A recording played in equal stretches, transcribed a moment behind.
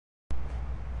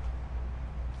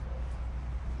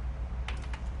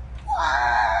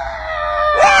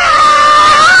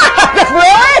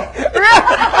Really?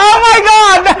 Oh my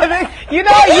God! You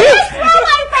know you. Throw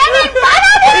my friend in front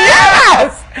of me.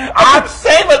 Yes. I'm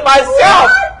saving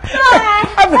myself.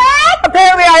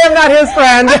 Apparently, I am not his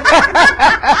friend.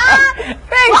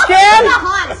 Thanks, Ken. Welcome to the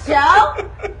Haunt Show.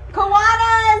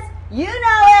 Kiwanis, you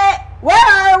know it. Where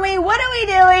are we? What are we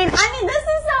doing? I mean, this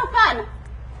is so fun.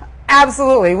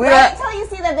 Absolutely. Wait until you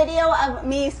see the video of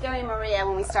me scaring Maria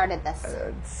when we started this.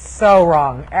 So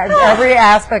wrong. Every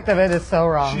aspect of it is so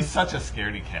wrong. She's such a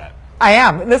scaredy cat. I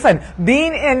am. Listen,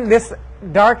 being in this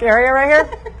dark area right here,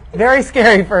 very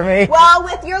scary for me. Well,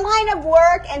 with your line of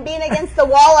work and being against the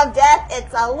wall of death,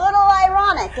 it's a little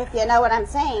ironic, if you know what I'm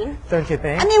saying. Don't you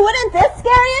think? I mean, wouldn't this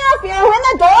scare you if you're in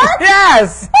the dark?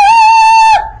 Yes.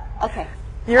 Okay.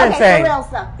 You're insane. For real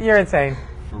stuff. You're insane.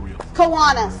 For real.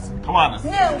 Kiwanis. Come on.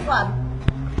 Noon Club.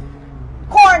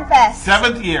 Cornfest.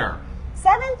 7th year.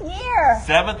 7th year.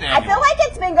 7th annual. I feel like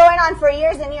it's been going on for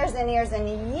years and years and years and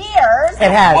years.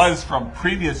 It has. It was from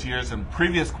previous years and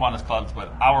previous Kiwanis clubs,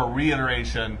 but our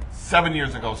reiteration 7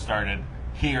 years ago started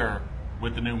here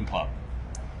with the Noon Club.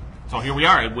 So here we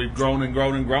are. We've grown and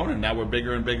grown and grown, and now we're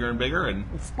bigger and bigger and bigger. And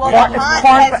well,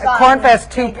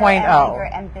 Cornfest 2.0. Bigger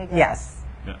and bigger. Yes.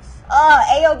 Yes.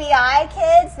 AOBI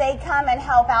kids, they come and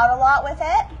help out a lot with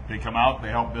it. They come out, they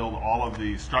help build all of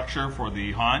the structure for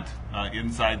the haunt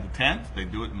inside the tent. They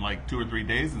do it in like 2 or 3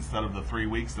 days instead of the 3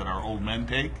 weeks that our old men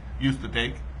used to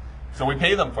take. So we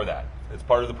pay them for that. It's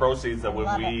part of the proceeds that when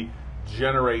we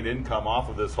generate income off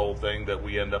of this whole thing that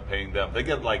we end up paying them. They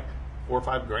get like $4 or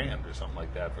 $5 grand or something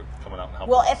like that for coming out and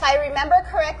helping. Well, if I remember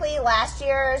correctly, last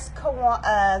year's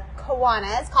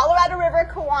Kiwanis, Colorado River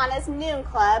Kiwanis Noon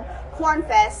Club,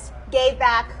 Cornfest, gave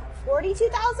back $42,000 to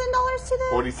the...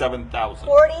 $47,000.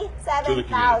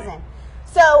 $47,000.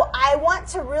 So I want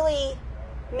to really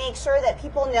make sure that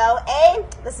people know, A,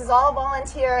 this is all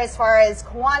volunteer as far as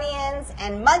Kiwanians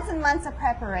and months of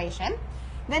preparation.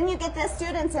 Then you get the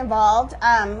students involved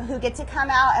who get to come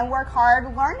out and work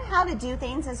hard, learn how to do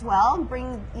things as well, and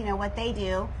bring what they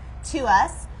do to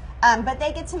us. But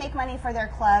they get to make money for their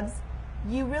clubs.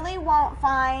 You really won't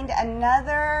find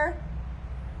another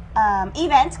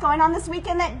event going on this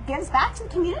weekend that gives back to the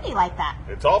community like that.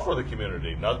 It's all for the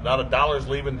community. Not a dollar's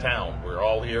leaving town. We're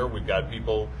all here. We've got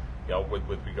people,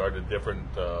 with regard to different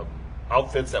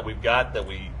outfits that we've got. That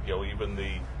we, even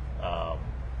the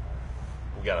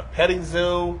we got a petting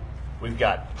zoo. We've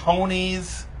got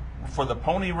ponies for the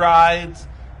pony rides.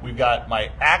 We've got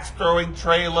my axe throwing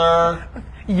trailer.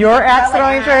 Your axe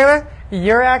throwing trailer?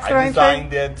 Your axe throwing trailer? I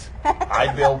designed it.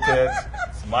 I built it.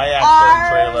 It's my axe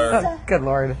throwing trailer. Oh, good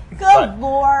Lord. Good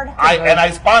Lord. And I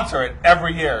sponsor it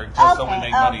every year just so we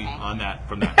make money on that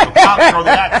from that. So come throw the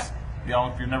axe.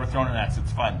 If you've never thrown an axe,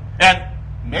 it's fun. And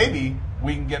maybe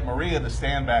we can get Maria to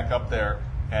stand back up there,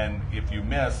 and if you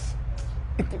miss,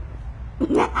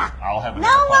 I'll have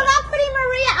No, we're not putting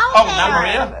Maria out there. Oh, not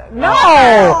Maria? No.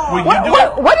 Will you do it?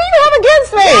 What do you have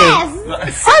against me?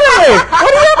 Yes. Suddenly, what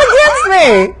do you have against me?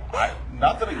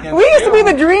 Nothing against We used to be you.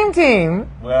 the dream team.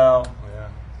 Well,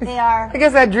 They are. I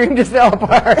guess that dream just fell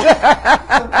apart. Somehow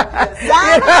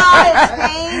it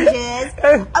changes.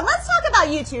 Let's talk about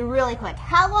you two really quick.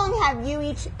 How long have you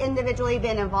each individually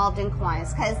been involved in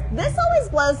Kiwanis? Because this always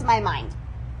blows my mind.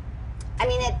 I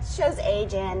mean, it shows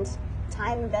age and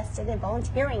time invested in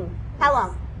volunteering. How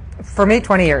long? For me,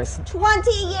 20 years.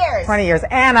 20 years. 20 years.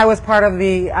 And I was part of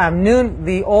the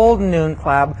the old Noon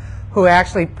Club who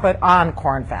actually put on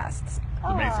Cornfests.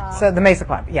 the Mesa Club. So the Mesa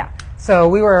Club, yeah. So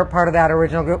we were part of that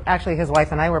original group. Actually, his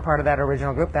wife and I were part of that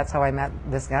original group. That's how I met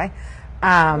this guy.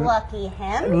 Lucky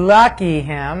him. Lucky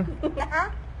him.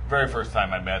 Very first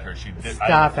time I met her, she did. I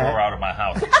Stop threw it. her out of my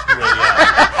house. Because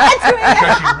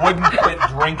she wouldn't quit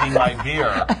drinking my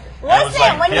beer.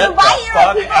 Listen, when you invite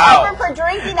your people over for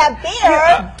drinking a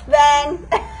beer, then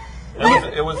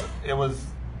it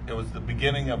was the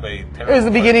beginning of a terrible. It was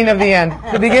the beginning of the end.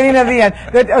 The beginning of the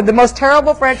end. The most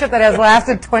terrible friendship that has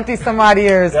lasted 20 some odd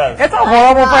years. Yes. It's a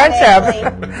horrible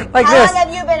friendship. Like how this. long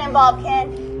have you been involved,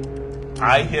 Ken?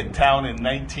 I hit town in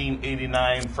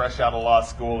 1989, fresh out of law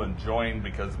school, and joined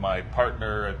because my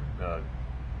partner,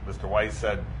 Mr. Weiss,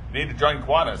 said, "You need to join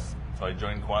Kiwanis." So I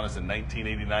joined Kiwanis in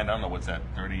 1989. I don't know what's that,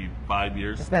 35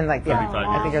 years? It's been like 35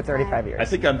 I think years. you're 35 years. I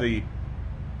think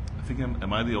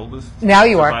am I the oldest? Now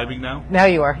you are. Surviving now? Now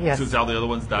you are, yes. Since all the other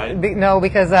ones died? No,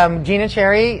 because Gene and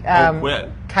Cherry quit.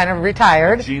 kind of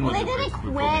retired. Gene Well, was they the didn't first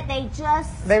quit. They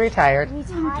just They retired.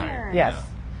 retired. Yes.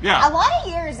 Yeah. A lot of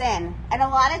years in and a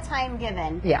lot of time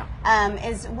given. Yeah.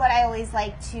 Is what I always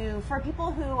like to, for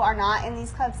people who are not in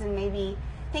these clubs and maybe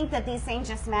think that these things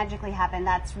just magically happen.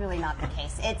 That's really not the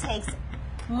case. It takes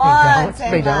months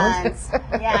They and don't. months.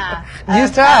 Yeah.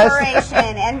 Used of to us.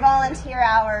 preparation and volunteer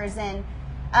hours, and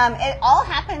it all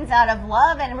happens out of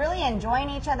love and really enjoying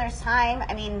each other's time.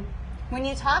 I mean, when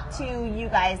you talk to you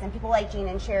guys and people like Jean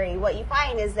and Sherry, what you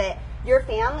find is that your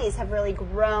families have really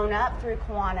grown up through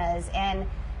Kiwanis, and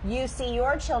you see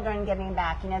your children giving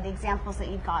back. You know, the examples that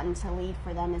you've gotten to lead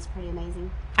for them is pretty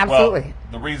amazing. Absolutely. Well,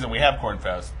 the reason we have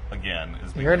Cornfest, again,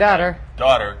 is because Your daughter. my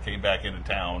daughter came back into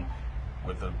town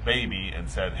with a baby and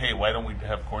said, hey, why don't we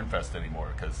have Cornfest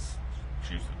anymore? Because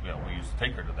we used to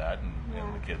take her to that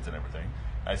and the kids and everything.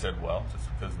 I said, well, just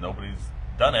because nobody's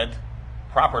done it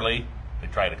properly. They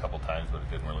tried a couple times, but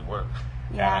it didn't really work.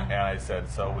 Yeah. And I said,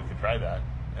 so we could try that.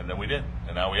 And then we did,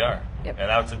 and now we are. Yep. And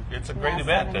now it's a great Now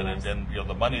event, 7 years. and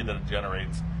the money that it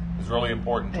generates is really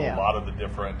important to Yeah. a lot of the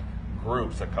different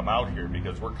groups that come out here,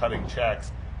 because we're cutting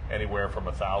checks anywhere from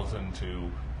 $1,000 to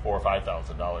 $4,000 or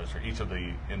 $5,000 for each of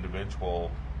the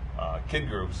individual kid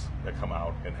groups that come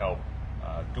out and help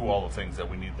do all the things that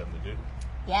we need them to do.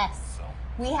 Yes. So.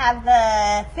 We have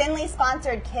the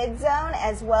Finley-sponsored Kids Zone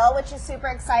as well, which is super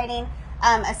exciting.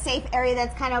 A safe area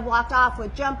that's kind of blocked off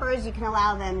with jumpers. You can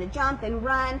allow them to jump and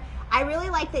run. I really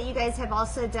like that you guys have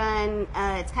also done,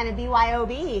 it's kind of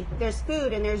BYOB. There's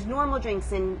food and there's normal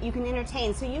drinks, and you can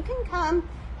entertain. So you can come,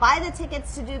 buy the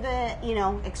tickets to do the,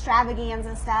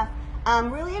 extravaganza stuff,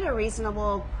 really at a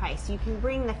reasonable price. You can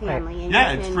bring the family. And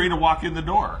Yeah, you it's can, free to walk in the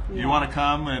door. Yeah. You want to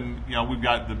come, and we've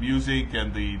got the music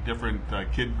and the different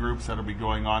kid groups that'll be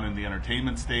going on in the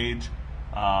entertainment stage,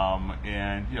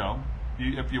 and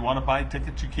if you want to buy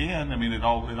tickets, you can. I mean, it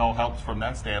all helps from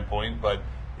that standpoint, but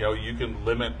you can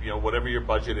limit whatever your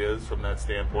budget is from that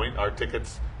standpoint. Our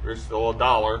tickets are still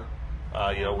 $1.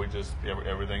 We just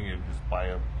everything, you just buy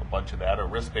a bunch of that. A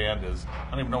wristband is, I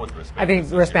don't even know what the wristband I is.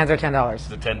 think wristbands are $10.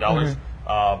 Is it $10?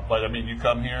 But I mean, you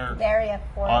come here very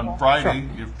affordable. on Friday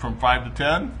from 5 to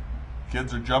 10.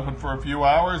 Kids are jumping for a few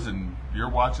hours, and you're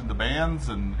watching the bands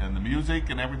and the music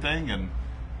and everything. And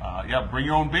bring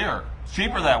your own beer. It's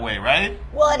cheaper that way, right?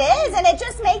 Well, it is, and it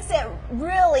just makes it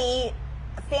really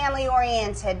family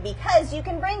oriented, because you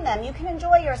can bring them, you can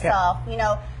enjoy yourself.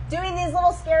 Doing these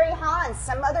little scary haunts.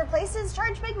 Some other places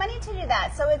charge big money to do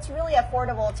that, so it's really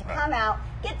affordable to come out,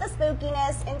 get the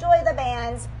spookiness, enjoy the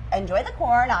bands, enjoy the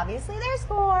corn. Obviously, there's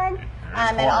corn,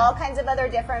 and all kinds of other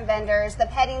different vendors. The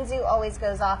petting zoo always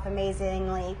goes off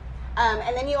amazingly.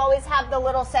 And then you always have the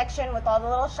little section with all the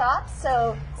little shops,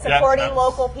 so supporting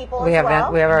local people We as have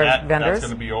well. we have our That's vendors.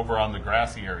 going to be over on the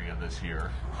grassy area this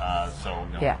year.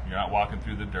 You're not walking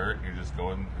through the dirt. You're just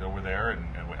going over there, and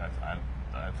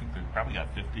I think they've probably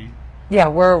got 50. Yeah,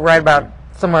 we're right about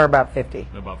somewhere about 50.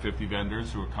 About 50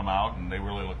 vendors who will come out, and they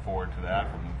really look forward to that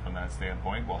from that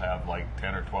standpoint. We'll have like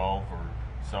 10 or 12 or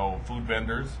so food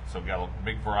vendors, so we've got a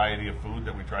big variety of food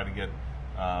that we try to get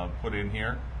put in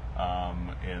here,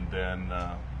 and then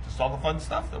just all the fun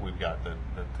stuff that we've got that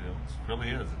it really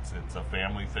is. It's a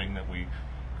family thing that we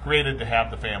created to have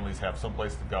the families have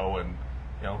someplace to go, and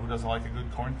who doesn't like a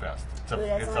good Cornfest?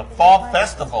 It's a fall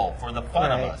festival for the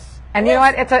fun of us. And you know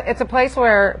what? It's a place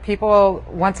where people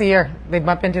once a year they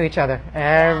bump into each other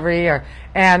every year.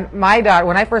 And my daughter,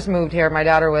 when I first moved here, my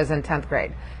daughter was in 10th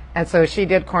grade, and so she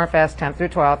did Cornfest 10th through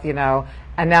 12th.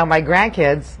 And now my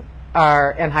grandkids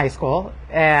are in high school.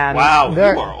 And wow, you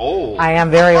are old. I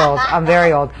am very old. I'm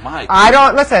very old. My I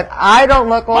don't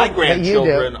look old. my but you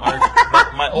grandchildren do. aren't.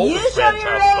 My oldest You show your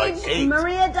grandchild age. is like 8.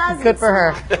 Maria doesn't. Good for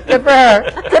her. Good for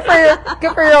her.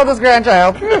 Good for your oldest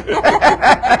grandchild.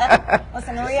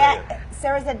 Listen, Maria,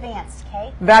 Sarah's advanced,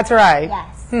 okay? That's right.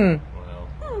 Yes.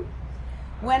 Well,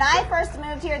 When I first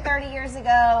moved here 30 years ago,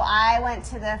 I went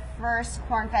to the first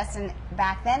Cornfest, and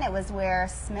back then it was where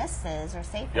Smith's is, or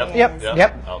Safeway is.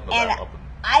 Yep. Out in the And back, up in-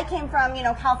 I came from,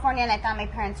 California, and I thought my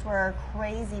parents were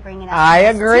crazy bringing us I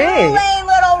this agree. 2-lane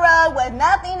little road with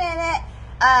nothing in it.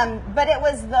 But it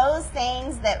was those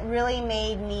things that really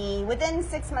made me, within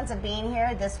 6 months of being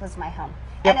here, this was my home.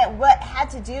 Yep. And what had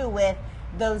to do with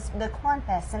the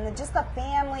Cornfest and just the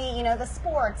family, the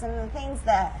sports and the things,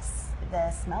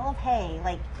 the smell of hay.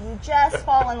 Like, you just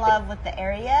fall in love with the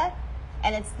area,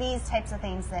 and it's these types of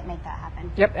things that make that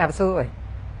happen. Yep, absolutely.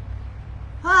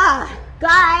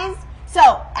 Guys,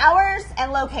 so hours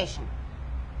and location.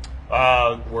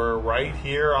 We're right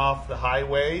here off the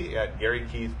highway at Gary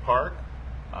Keith Park.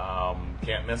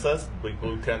 Can't miss us. Big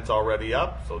blue tent's already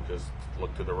up, so just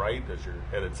look to the right as you're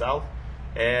headed south.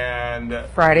 And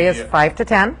Friday is 5 to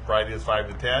 10. Friday is 5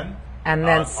 to 10. And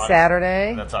then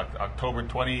Saturday, That's October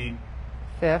 25th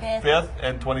 5th.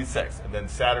 and 26th. And then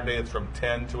Saturday it's from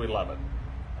 10 to 11.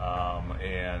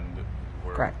 And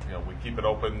Correct. We keep it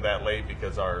open that late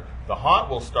because the haunt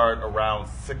will start around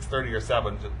 6:30 or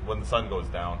 7 when the sun goes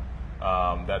down.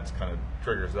 That kind of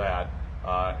triggers that,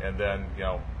 and then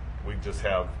we just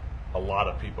have a lot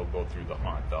of people go through the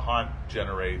haunt. The haunt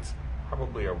generates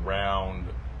probably around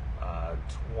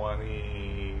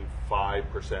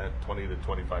 25%, 20 to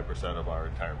 25% of our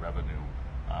entire revenue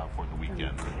for the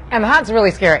weekend. And the haunt's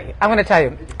really scary. I'm going to tell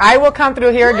you. I will come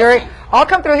through here I'll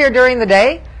come through here during the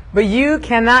day, but you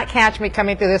cannot catch me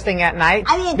coming through this thing at night.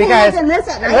 I mean, because this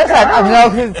at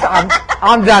night.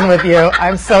 I'm done with you.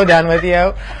 I'm so done with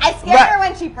you. I scared her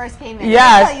when she first came in.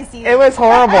 Yes, it was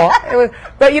horrible.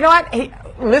 But you know what?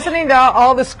 Listening to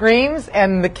all the screams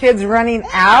and the kids running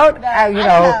out,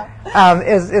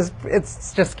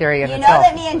 it's just scary in itself. You know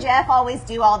that me and Jeff always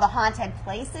do all the haunted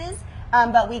places,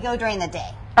 but we go during the day.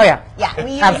 Oh yeah. Yeah,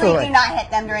 we usually do not hit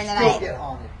them during the night.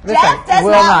 Jeff does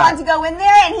will not want to go in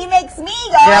there, and he makes me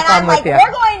go, Jeff, and I'm like, you.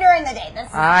 we're going during the day.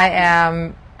 I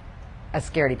am a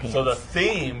scaredy pants. So the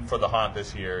theme for the haunt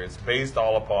this year is based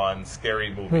all upon scary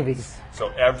movies. So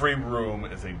every room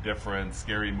is a different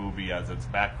scary movie as its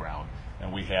background.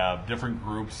 And we have different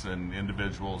groups and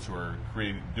individuals who are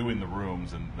doing the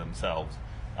rooms and themselves.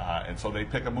 And so they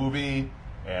pick a movie,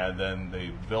 and then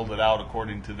they build it out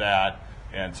according to that.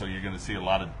 And so you're going to see a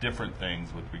lot of different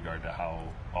things with regard to how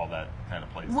all that kind of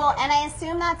plays out. Well, and I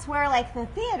assume that's where like the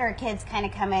theater kids kind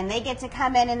of come in. They get to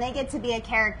come in and they get to be a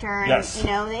character, and Yes.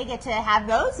 They get to have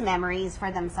those memories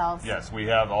for themselves. Yes, we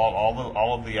have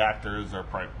all of the actors are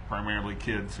primarily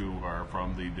kids who are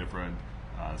from the different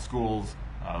schools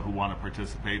who want to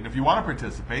participate. And if you want to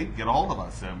participate, get a hold of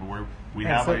us. And we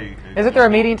have Isn't there a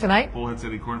meeting tonight? Bullhead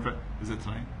City Cornfest. Is it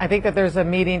tonight? I think that there's a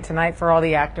meeting tonight for all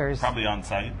the actors. Probably on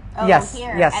site. Oh, Yes,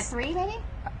 here yes. at 3 maybe.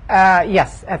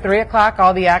 Yes, at 3 o'clock,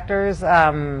 all the actors.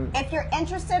 If you're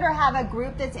interested or have a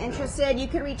group that's interested, you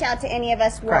can reach out to any of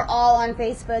us. We're Correct. all on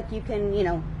Facebook. You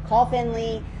can, call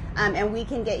Finley, and we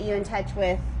can get you in touch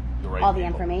with The right all the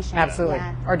people. information. Absolutely.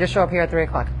 Yeah. Or just show up here at 3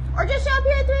 o'clock. Or just show up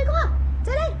here at 3 o'clock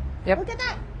today. Yep. Look at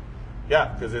that.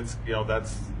 Yeah, because it's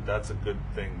that's a good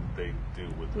thing they do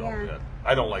with all Yeah. that.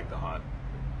 I don't like the haunt.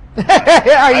 Are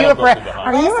you don't go afraid? through the haunt.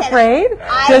 Are you Listen, afraid?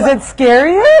 I Does would- it scare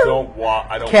you? I don't watch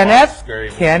scary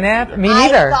movies Kenneth, either. me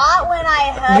neither. I thought when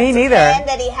I hugged Me neither. him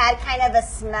that he had kind of a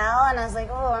smell, and I was like,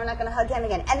 oh, I'm not going to hug him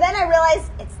again. And then I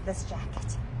realized it's this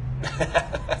jacket.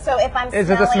 So if I'm Is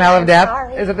it the smelling, smell of I'm death?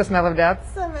 sorry. Is it the smell of death?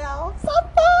 Smell so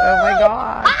fun. Oh my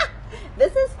God.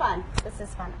 This is fun. This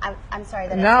is fun. I'm sorry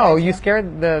that I No, scared you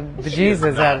scared the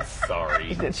bejesus out. Not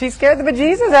sorry. She scared the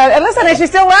bejesus out. And listen, and she's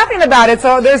still laughing about it.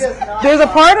 So there's a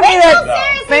part of me Wait, no, that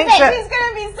seriously, thinks she's that going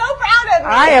to be so proud of me.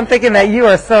 I am thinking that you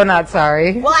are so not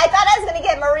sorry. Well, I thought I was going to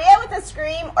get Maria with a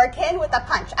scream or Ken with a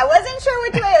punch. I wasn't sure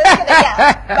which way I was going to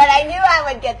get, but I knew I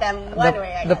would get them one way or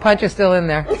The another. punch is still in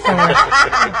there somewhere.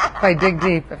 If I dig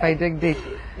deep.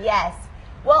 Yes.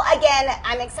 Well, again,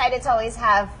 I'm excited to always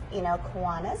have,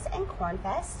 Kiwanis and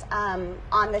Cornfest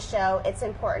on the show. It's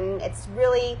important. It's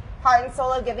really heart and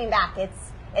soul of giving back.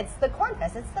 It's the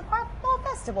Cornfest. It's the Fall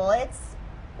Festival. It's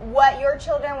what your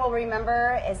children will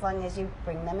remember as long as you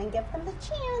bring them and give them the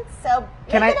chance. So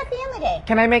make it a family day.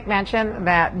 Can I make mention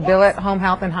that Billet Home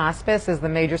Health and Hospice is the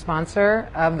major sponsor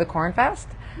of the Cornfest?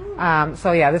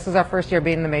 So yeah, this is our first year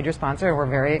being the major sponsor, and we're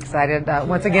very excited.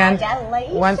 Once again,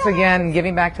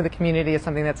 giving back to the community is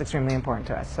something that's extremely important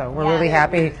to us. So we're really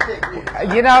happy.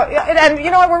 And you know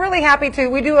what? We're really happy too.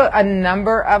 We do a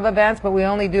number of events, but we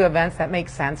only do events that make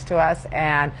sense to us.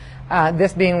 And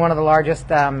this being one of the largest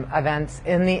events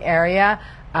in the area,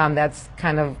 that's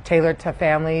kind of tailored to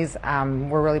families.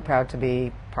 We're really proud to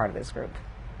be part of this group.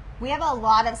 We have a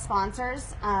lot of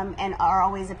sponsors and are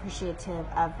always appreciative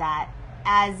of that.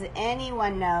 As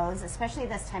anyone knows, especially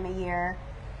this time of year,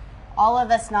 all of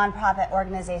us nonprofit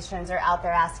organizations are out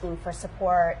there asking for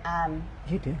support.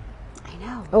 You do? I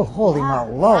know. Oh, holy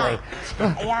moly.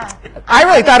 Yeah. I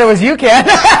really thought it was you, Ken.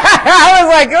 I was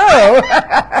like, oh,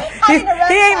 he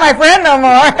ain't my friend no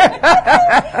more.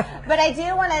 But I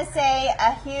do want to say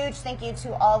a huge thank you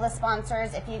to all the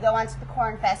sponsors. If you go onto the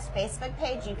Cornfest Facebook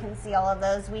page, you can see all of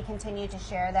those. We continue to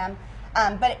share them.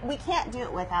 But we can't do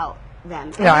it without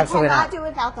them. No, absolutely we not. cannot do it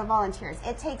without the volunteers.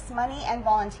 It takes money and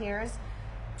volunteers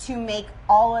to make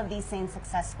all of these things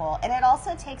successful. And it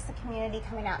also takes the community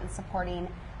coming out and supporting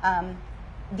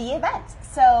the event.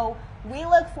 So we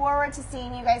look forward to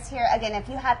seeing you guys here. Again, if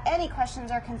you have any questions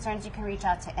or concerns, you can reach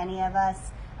out to any of us.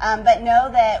 But know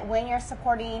that when you're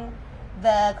supporting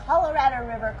the Colorado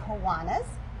River Kiwanis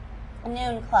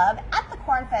Noon Club at the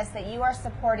Cornfest, that you are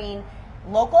supporting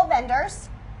local vendors,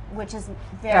 which is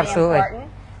very important.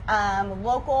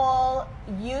 Local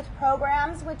youth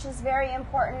programs, which is very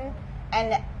important,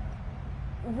 and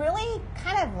really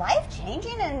kind of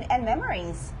life-changing and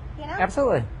memories, you know?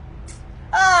 Absolutely.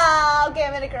 Oh, I'll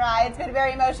give it a cry. It's been a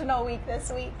very emotional week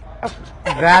this week.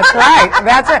 That's right.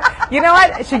 That's it. You know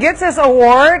what? She gets this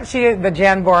award. The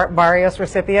Jan Barrios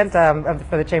recipient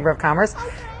for the Chamber of Commerce.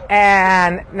 Okay.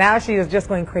 And now she is just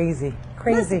going crazy.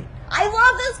 Crazy. I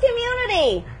love this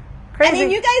community. Crazy. I mean,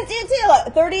 you guys do too.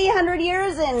 Like 30, 100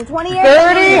 years and 20 years.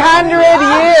 30,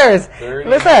 100 years. 30,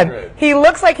 Listen, 100. he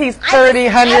looks like he's 30,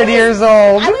 100 years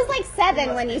old. I was like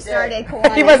 7 when you started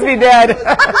Kiwanis. He must be dead.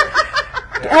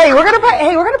 Hey, we're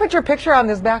gonna put your picture on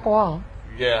this back wall.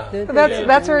 Yeah.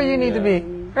 That's where you need to be.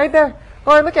 Right there.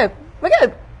 Or look at.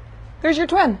 There's your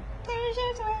twin. There's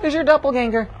your twin. There's your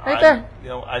doppelganger. Right there. You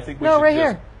know, I think we No, should right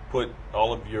just here. put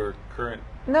all of your current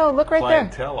No, look right there.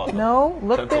 clientele on No,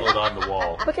 look pencil it there. on the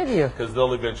wall. Look at you. Because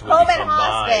they'll eventually Home and become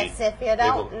hospice, my... if you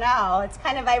don't know. It's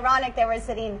kind of ironic they were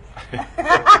sitting... they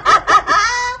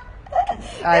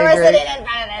I were agree. sitting in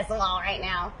front of this wall right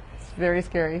now. It's very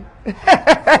scary.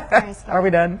 Very scary. Are we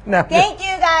done? No. Thank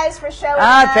you guys for showing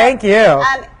up. Thank you.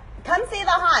 Come see the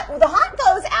haunt. Well, the haunt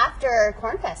goes after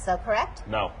Cornfest, though, correct?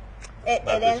 No, It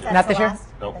Not this ends year. at Not this year? Celeste?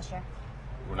 Nope. This year.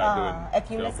 we're not doing...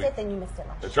 If you missed it, then you missed it last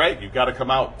year. That's right. You've got to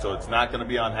come out. So it's not going to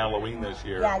be on Halloween this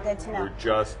year. Yeah, good to know. We're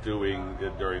just doing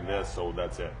it during this, so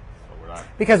that's it. So we're not...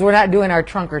 Because we're not doing our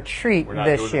trunk or treat We're not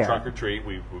this doing year. the trunk or treat.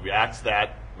 We axed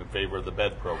that in favor of the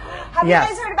bed program. Have Yes.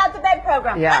 you guys heard about the bed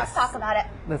program? Yes. Let's talk about it.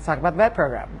 Let's talk about the vet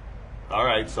program. All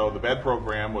right, so the bed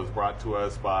program was brought to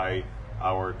us by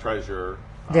our treasurer,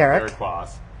 Derek.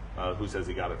 Voss, who says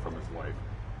he got it from his wife.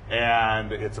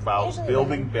 And it's about Usually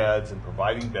building beds and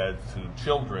providing beds to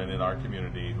children in our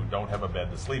community who don't have a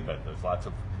bed to sleep in.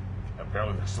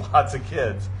 Apparently there's lots of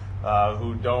kids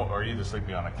who don't, or either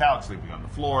sleeping on a couch, sleeping on the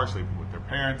floor, sleeping with their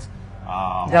parents.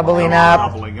 Doubling or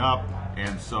up. Doubling up.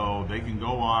 And so they can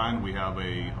go on. We have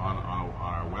on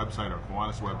our website, our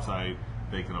Kiwanis website,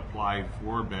 they can apply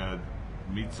for a bed,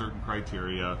 meet certain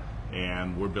criteria,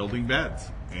 and we're building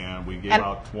beds. And we gave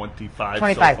out 25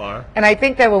 so far. And I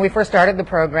think that when we first started the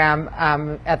program,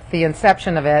 at the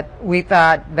inception of it, we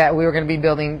thought that we were going to be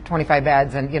building 25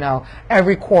 beds and,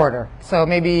 every quarter. So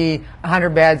maybe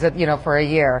 100 beds, for a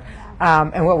year.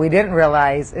 And what we didn't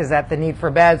realize is that the need for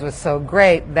beds was so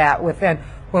great that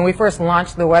when we first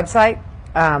launched the website,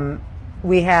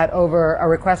 we had a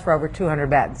request for over 200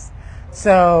 beds.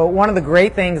 So one of the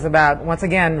great things about, once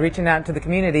again, reaching out to the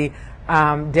community,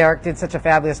 Derek did such a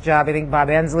fabulous job. I think Bob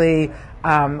Ensley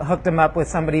hooked him up with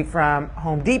somebody from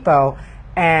Home Depot,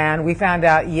 and we found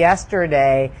out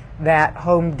yesterday that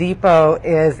Home Depot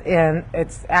it's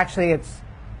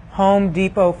Home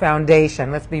Depot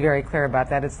Foundation. Let's be very clear about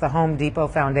that. It's the Home Depot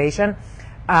Foundation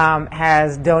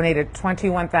has donated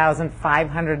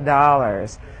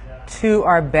 $21,500 to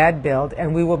our bed build,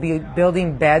 and we will be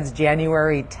building beds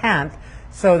January 10th.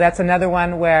 So that's another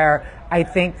one where I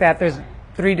think that there's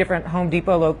 3 different Home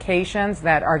Depot locations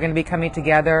that are going to be coming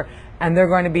together, and they're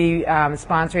going to be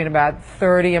sponsoring about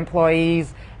 30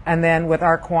 employees. And then with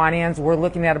our Kiwanians, we're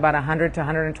looking at about 100 to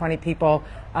 120 people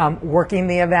working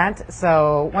the event.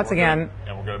 So once again...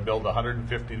 And we're going to build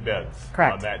 150 beds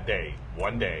Correct. on that day,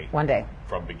 one day.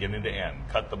 From beginning to end.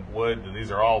 Cut the wood, and these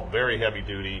are all very heavy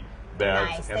duty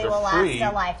beds. Nice. And They they're will free,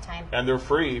 last a lifetime. And they're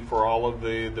free for all of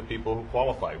the people who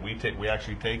qualify. We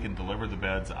actually take and deliver the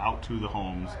beds out to the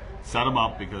homes, set them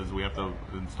up because we have to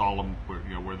install them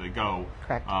where they go.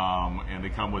 Correct. And they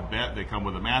come with they come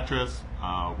with a mattress.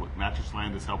 Mattress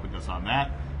Land is helping us on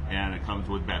that, and it comes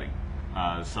with bedding.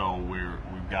 So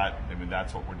we've got. I mean,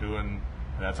 that's what we're doing.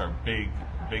 That's our big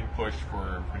push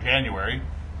for January,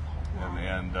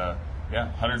 and yeah,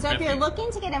 150. So if you're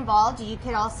looking to get involved, you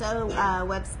could also,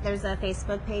 there's a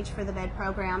Facebook page for the bed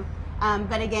program.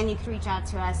 But again, you could reach out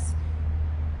to us.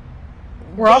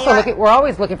 We're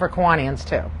always looking for Kiwanians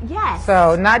too. Yes.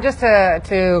 So not just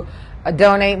to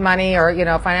donate money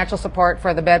or financial support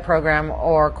for the bed program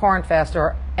or Cornfest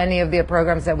or any of the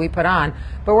programs that we put on,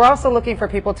 but we're also looking for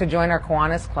people to join our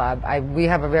Kiwanis Club. We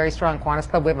have a very strong Kiwanis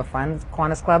Club. We have a fun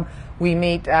Kiwanis Club. We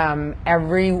meet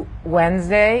every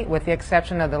Wednesday, with the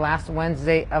exception of the last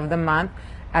Wednesday of the month,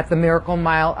 at the Miracle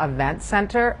Mile Event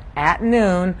Center at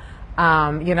noon.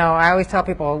 I always tell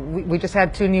people we just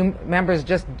had 2 new members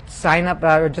just sign up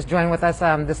or just join with us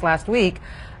this last week.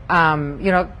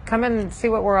 Come and see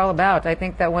what we're all about. I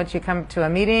think that once you come to a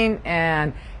meeting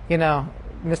and,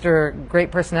 Mr.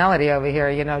 Great Personality over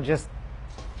here, just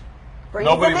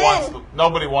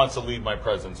Nobody wants to leave my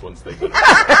presence once they get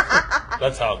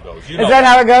That's how it goes. Is that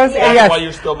how it goes? That's Yes. why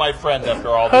you're still my friend after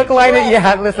all Hook, these line, years.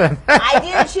 yeah, listen. I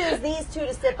do choose these 2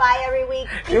 to sit by every week.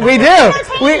 We do.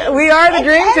 We are the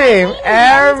dream team.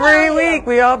 Every Let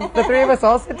me tell you. week, the 3 of us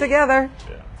all sit together.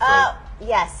 Yeah.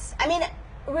 Yes. I mean,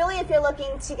 really, if you're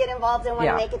looking to get involved and want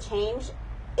Yeah. to make a change,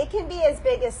 it can be as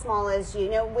big as small as you.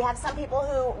 You know, we have some people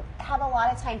who have a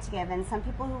lot of time to give and some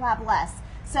people who have less.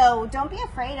 So don't be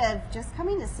afraid of just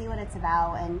coming to see what it's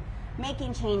about and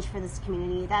making change for this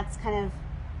community. That's kind of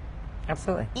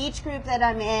Absolutely. each group that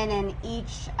I'm in and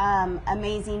each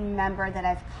amazing member that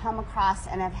I've come across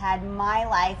and have had my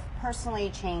life personally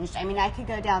changed. I mean, I could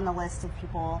go down the list of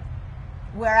people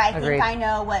where I Agreed. think I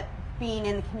know what being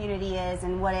in the community is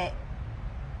and what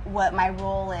my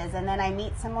role is, and then I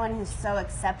meet someone who's so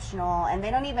exceptional and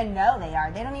they don't even know they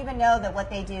are. They don't even know that what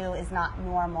they do is not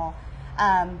normal.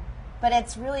 But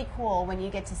it's really cool when you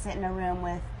get to sit in a room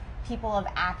with people of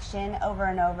action over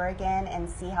and over again and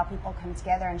see how people come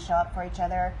together and show up for each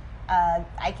other.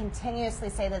 I continuously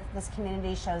say that this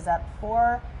community shows up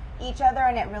for each other,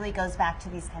 and it really goes back to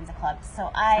these kinds of clubs.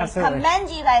 So I Absolutely. commend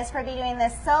you guys for being doing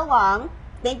this so long.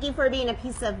 Thank you for being a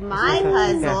piece of my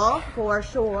puzzle, for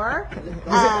sure.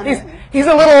 He's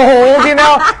a little old, you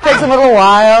know. Takes him a little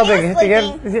while to He's get.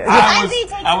 sleeping.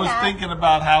 I was thinking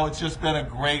about how it's just been a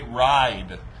great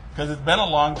ride, because it's been a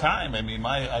long time. I mean,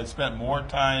 I spent more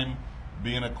time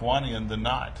being a Kiwanian than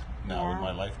not now in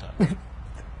my lifetime.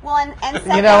 Well, and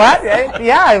set You know what? those-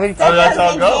 Yeah. set that's how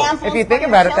those it goes. examples If you for think your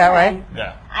about it that way. children.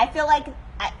 Yeah. I feel like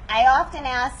I often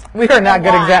ask. We are not the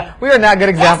good why. We are not good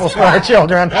examples Yes, for you our are.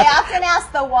 children. I often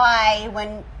ask the why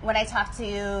when I talk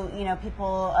to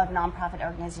people of nonprofit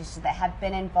organizations that have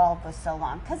been involved for so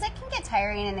long, because it can get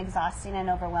tiring and exhausting and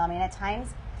overwhelming at times,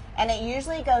 and it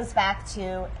usually goes back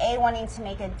to wanting to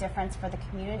make a difference for the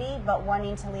community, but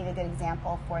wanting to lead a good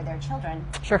example for their children.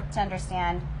 Sure. To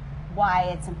understand why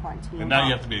it's important to be And involved. now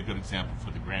you have to be a good example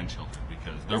for the grandchildren,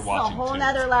 because they're This is watching a whole too.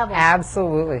 nother level.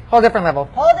 Absolutely. Whole different level.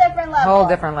 Whole different level. Whole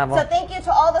different level. So thank you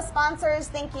to all the sponsors.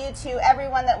 Thank you to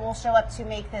everyone that will show up to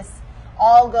make this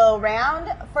all go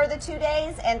round for the 2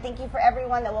 days. And thank you for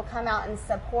everyone that will come out and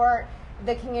support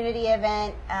the community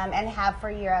event and have for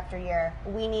year after year.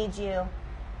 We need you,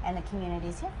 and the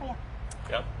community's here for you.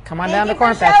 Yep. Come on Thank down you to for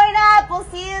Cornfest. showing up. We'll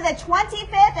see you the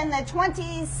 25th and the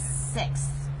 26th.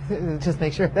 Just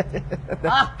make sure that.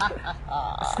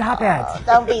 Stop it.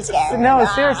 Don't be scared. No,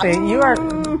 seriously, you are.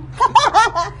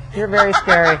 You're very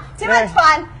scary. Too much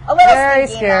fun. A little Very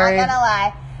sneaky, scary. not gonna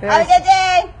lie. Very Have a good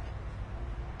day.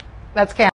 That's Cam.